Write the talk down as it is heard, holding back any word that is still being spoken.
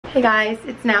Hey guys,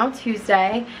 it's now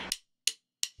Tuesday.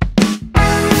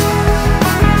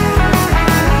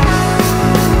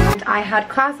 I had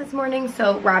class this morning,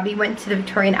 so Robbie went to the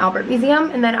Victoria and Albert Museum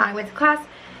and then I went to class,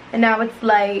 and now it's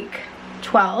like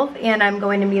 12 and I'm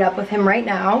going to meet up with him right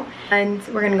now, and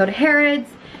we're gonna go to Harrods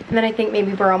and then I think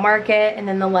maybe Borough Market and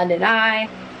then the London Eye,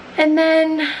 and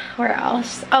then where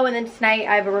else? Oh, and then tonight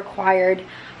I have a required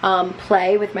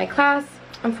play with my class,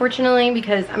 unfortunately,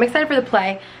 because I'm excited for the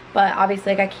play, but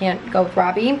obviously like I can't go with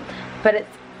Robbie, but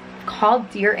it's called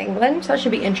Dear England, so that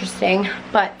should be interesting.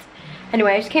 But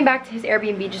anyway, I just came back to his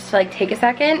Airbnb just to like take a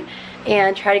second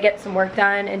and try to get some work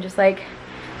done and just like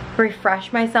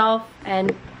refresh myself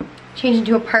and change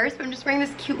into a purse. But I'm just wearing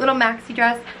this cute little maxi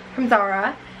dress from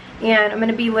Zara, and I'm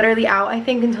gonna be literally out I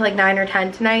think until like 9 or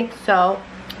 10 tonight, so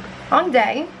long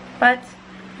day, but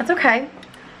that's okay.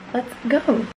 Let's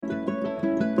go.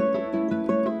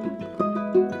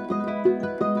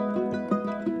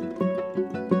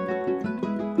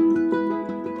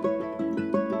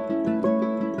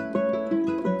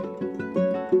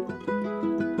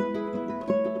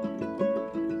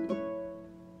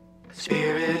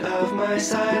 Spirit of my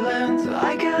silence,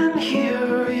 I can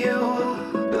hear you,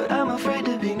 but I'm afraid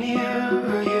to be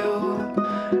near you.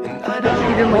 And I don't.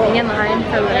 We've been waiting in line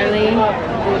for literally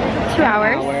 2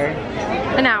 hours,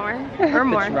 an hour or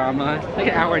more. Drama, like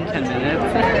an hour and 10 minutes.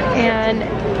 And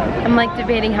I'm like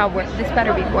debating how this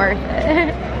better be worth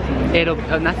it.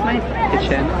 And that's my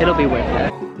kitchen. It'll be worth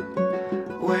it.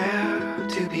 Where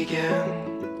to begin?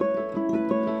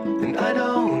 And I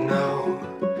don't know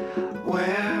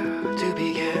where to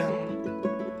begin.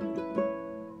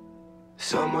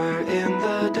 Somewhere in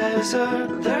the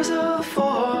desert, there's a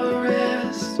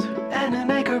forest and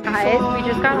an acre before. Guys, we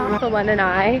just got off the London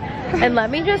Eye, and let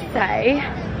me just say,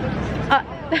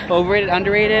 Overrated,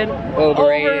 underrated?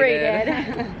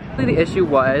 overrated. The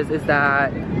issue is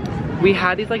that we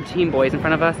had these like teen boys in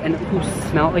front of us and who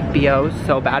smelled like BO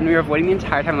so bad, and we were avoiding the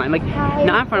entire time in line. Like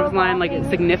not in front of us in line, like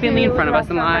significantly in front of us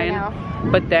in line.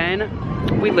 But then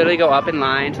we literally go up in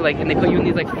line to like, and they put you in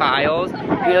these like files,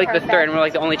 and you're like the third, and we're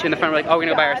like the only two in the front. We're like, oh, we're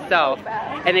gonna go by ourselves.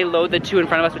 And they load the two in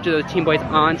front of us, which are the teen boys,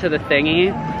 onto the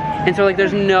thingy. And so like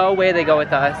there's no way they go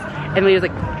with us. And they was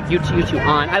like, you two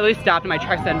on. I literally stopped in my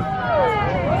tracks and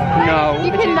no.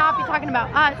 You cannot be talking about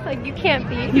us, like you can't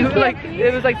be. It was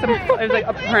like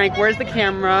a prank. Where's the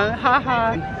camera?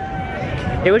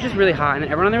 Ha. It was just really hot, and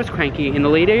everyone on there was cranky. And the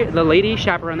lady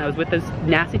chaperone that was with those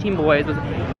nasty teen boys was,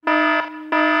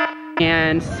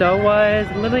 and so was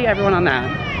literally everyone on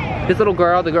that. This little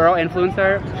girl, the girl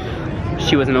influencer,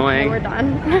 she was annoying. We're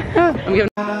done. I'm giving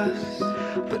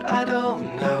but I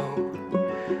don't know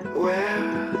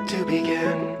where to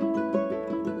begin.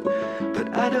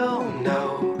 But I don't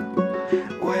know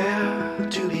where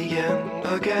to begin.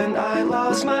 Again, I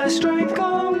lost my strength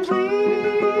completely.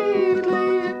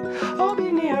 Oh,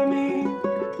 be near me,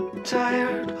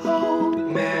 tired old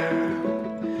mare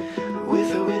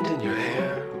with the wind in your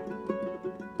hair.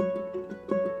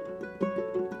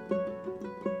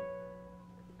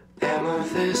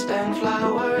 Amethyst and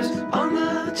flowers on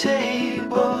the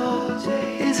table.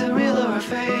 Is it real or a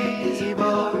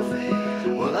fable?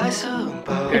 Well, I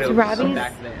suppose It's Robbie's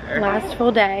last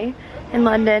full day in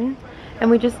London, and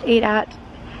we just ate at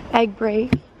Egg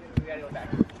Break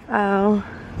in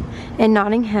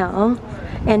Notting Hill,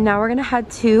 and now we're gonna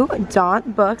head to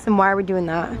Daunt Books. And why are we doing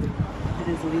that? It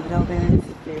is Lee's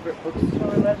favorite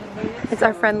bookstore. It's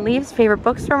our friend Lee's favorite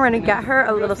bookstore. We're gonna get her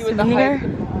a little souvenir.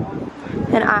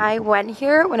 And I went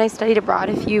here when I studied abroad.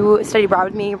 If you studied abroad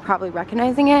with me, you're probably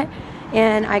recognizing it.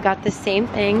 And I got the same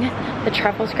thing, the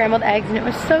truffle scrambled eggs, and it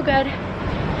was so good.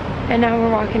 And now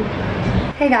we're walking.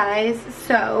 Hey guys,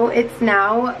 so it's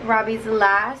now Robbie's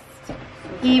last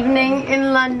evening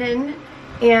in London,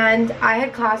 and I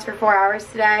had class for 4 hours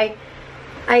today.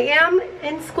 I am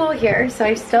in school here, so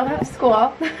I still have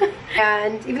school.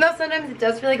 And even though sometimes it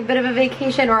does feel like a bit of a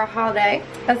vacation or a holiday,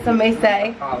 as some may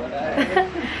say. Holiday.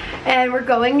 And we're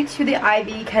going to the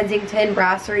Ivy Kensington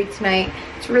Brasserie tonight.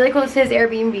 It's really close to his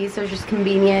Airbnb, so it's just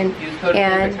convenient.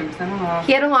 And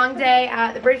he had a long day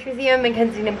at the British Museum and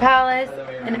Kensington Palace,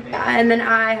 and then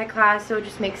I had class, so it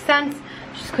just makes sense.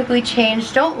 Just quickly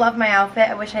changed. Don't love my outfit.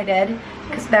 I wish I did,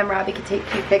 because then Robbie could take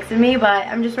cute pics of me. But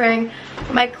I'm just wearing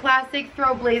my classic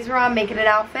throw blazer on, make it an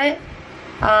outfit.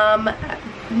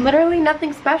 Literally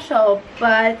nothing special,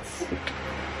 but.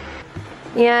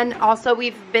 And also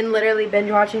we've been literally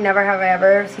binge watching Never Have I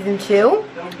Ever season 2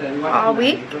 all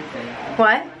week.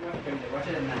 What?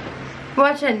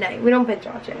 Watch it at night. We don't binge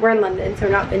watch it. We're in London, so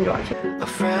we're not binge watching. A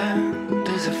friend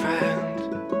is a friend,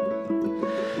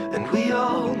 and we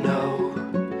all know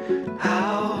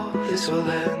how this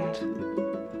will end.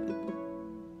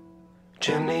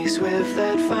 Chimney swift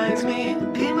that finds me,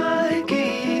 be my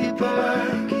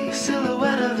keeper,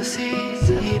 silhouette of the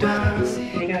cedar.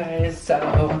 Hey guys,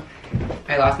 so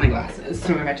I lost my glasses, so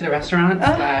we went back to the restaurant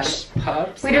slash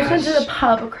pub. We just went to the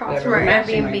pub across from our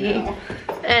Airbnb,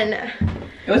 and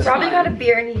Robbie got a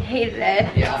beer and he hated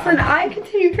it. Yeah. So then I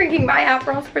continued drinking my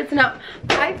Aperol Spritz. Now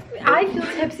I feel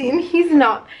tipsy and he's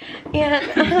not. And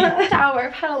shower.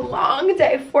 I've had a long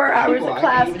day, 4 hours of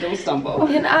class, don't stumble.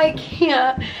 and I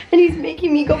can't. And he's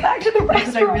making me go back to the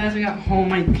Because I restaurant. realized we got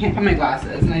home, I can't find my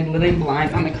glasses, and I literally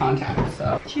blind on the contacts.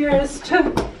 So cheers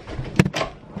to.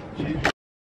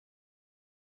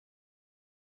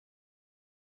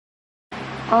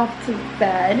 Off to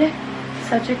bed.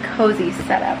 Such a cozy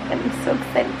setup, and I'm so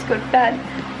excited to go to bed.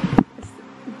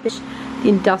 The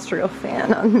industrial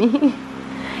fan on me,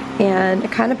 and a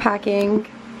kind of packing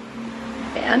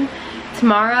fan.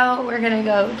 Tomorrow we're gonna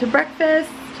go to breakfast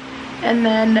and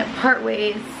then part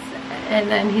ways,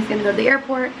 and then he's gonna go to the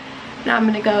airport. Now I'm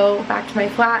gonna go back to my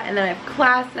flat, and then I have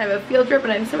class, and I have a field trip,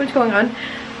 and I have so much going on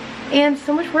and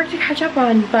so much work to catch up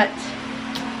on, but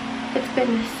it's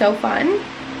been so fun.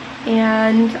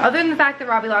 And other than the fact that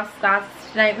Robbie lost his glasses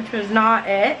tonight, which was not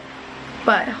it,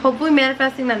 but hopefully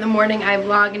manifesting that in the morning I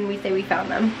vlog and we say we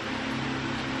found them.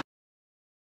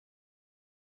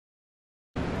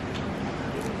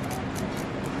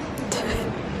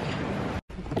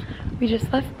 We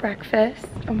just left breakfast.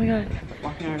 Oh my god.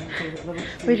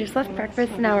 We just left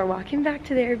breakfast and now we're walking back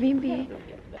to the Airbnb.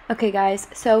 Okay guys,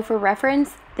 so for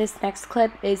reference, this next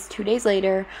clip is 2 days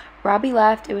later. Robbie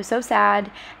left, it was so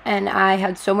sad, and I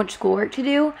had so much schoolwork to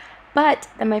do, but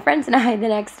then my friends and I the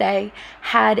next day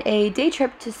had a day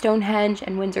trip to Stonehenge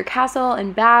and Windsor Castle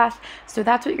and Bath, so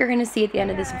that's what you're going to see at the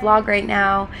end of this vlog right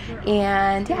now.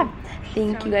 And yeah,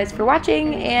 thank you guys for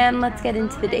watching, and let's get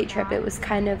into the day trip. It was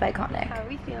kind of iconic. How are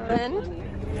we feeling?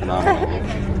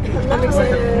 I'm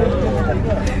excited.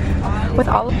 With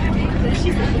all of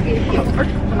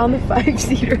on the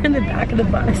 5-seater in the back of the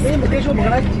bus. And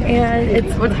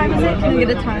it's, what time is it? Can we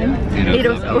get a time?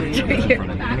 8:07. It's right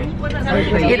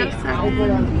here.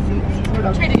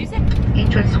 8:07. Trey, did you say?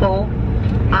 Entrance hall,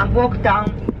 and walk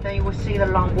down, then you will see the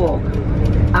long walk.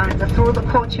 And through the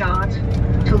courtyard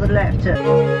to the left.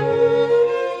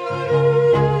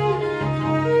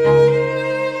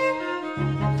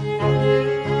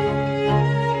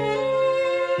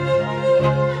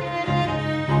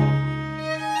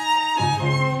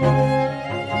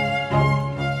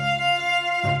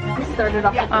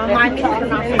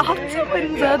 Off to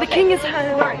Windsor. The king is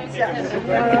home.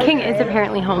 The king is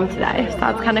apparently home today, so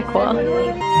that's kind of cool.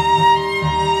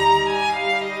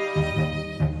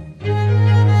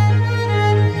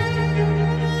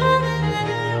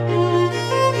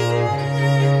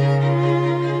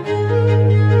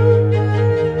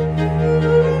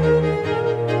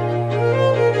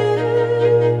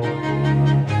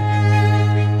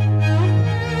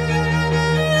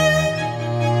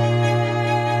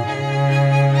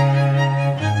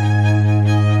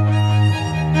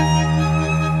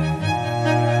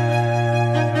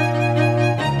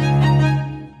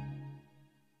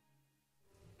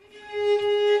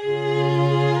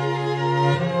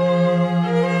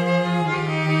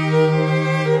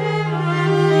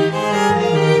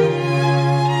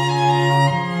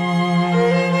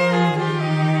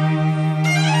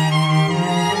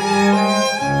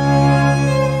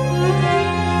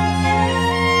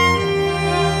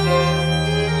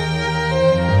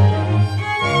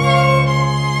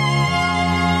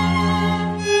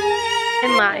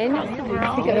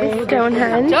 To go to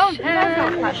Stonehenge.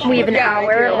 We have an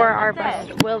hour or our bus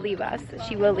will leave us.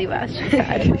 She will leave us, she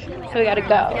said. So we gotta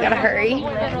go. We gotta hurry.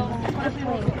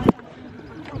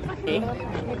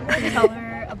 Tell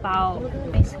her about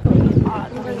basically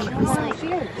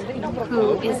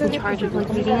who is in charge of like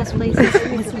leading us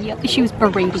places. She was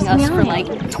berating us for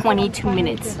like 22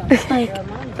 minutes. Like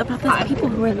about those people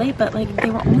who were late, but like they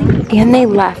were only. And they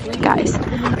left, guys.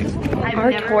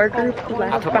 Our tour group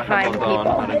left behind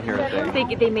people.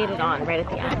 They made it on right at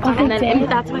the end. Oh, and then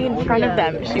that's why in front of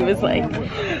them she was like.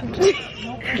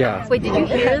 Yeah. Wait, did you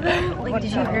hear them? Like,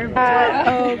 did you hear?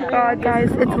 Oh god,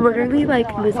 guys, it's literally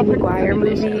like Lizzie McGuire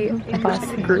movie bus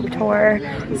group tour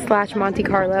 / Monte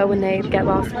Carlo when they get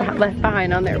left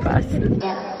behind on their bus.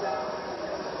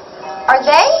 Are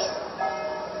they?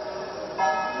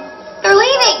 They're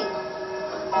leaving!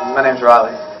 My name's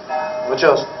Riley. What's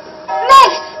yours?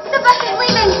 Meg! The bus is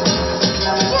leaving!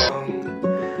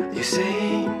 You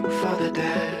sing for the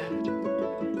dead.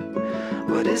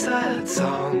 What is that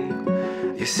song?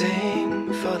 You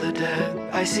sing for the dead.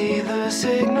 I see the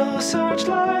signal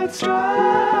searchlight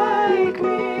strike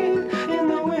me in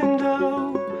the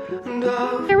window, and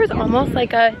love. There was almost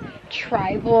like a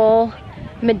tribal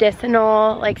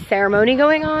medicinal like ceremony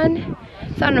going on.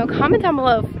 So I don't know, comment down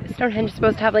below if Stonehenge is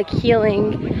supposed to have like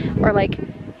healing or like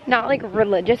not like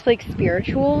religious, like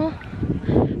spiritual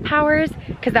powers,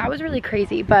 because that was really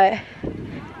crazy, but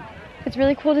it's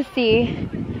really cool to see.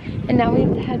 And now we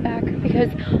have to head back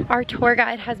because our tour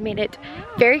guide has made it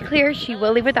very clear she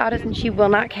will leave without us and she will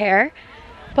not care.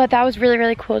 But that was really,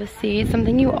 really cool to see.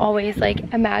 Something you always like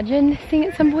imagine seeing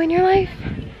at some point in your life.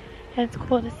 And it's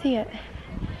cool to see it.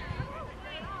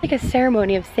 Like a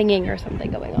ceremony of singing or something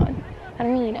going on. I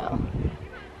don't really know.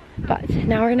 But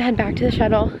now we're gonna head back to the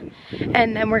shuttle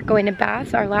and then we're going to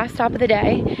baths, our last stop of the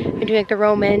day. We're doing like the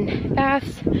Roman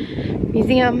baths,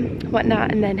 museum,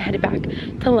 whatnot, and then headed back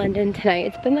to London tonight.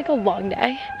 It's been like a long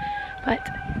day, but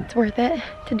it's worth it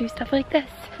to do stuff like this.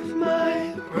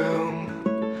 My room,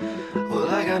 well,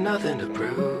 I got nothing to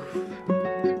prove.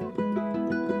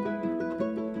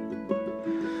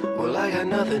 Well, I got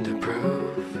nothing to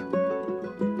prove.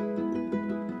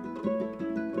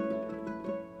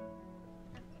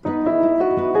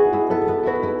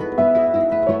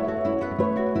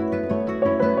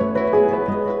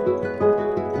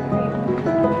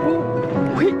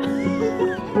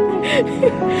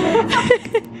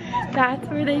 That's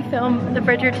where they film the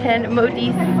Bridgerton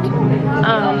modiste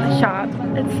shop.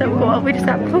 It's so cool. We just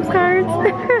got postcards.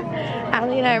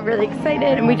 Allie and I are really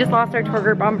excited, and we just lost our tour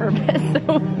group on purpose,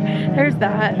 so there's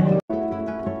that.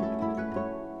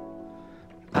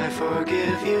 I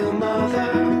forgive you,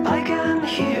 mother. I can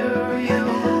hear you,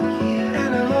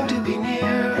 and I long to be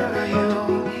near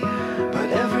you. But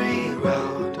every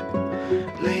road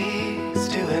leads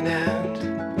to an end.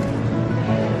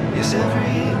 Yes,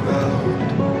 every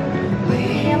road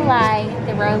leads. And like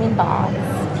the Roman boss.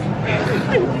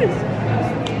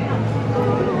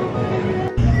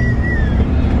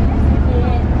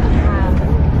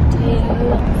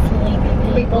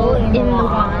 People in the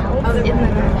wild.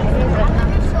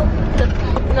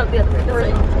 No, the other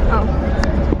way. Oh.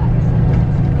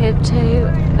 We have two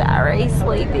very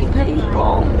sleepy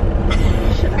people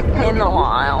in the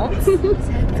wild.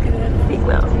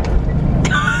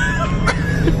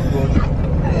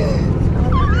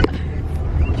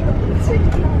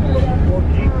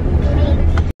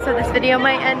 So this video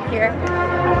might end here,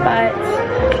 but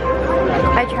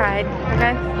I tried,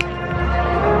 okay?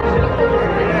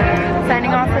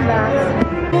 Signing off from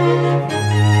that.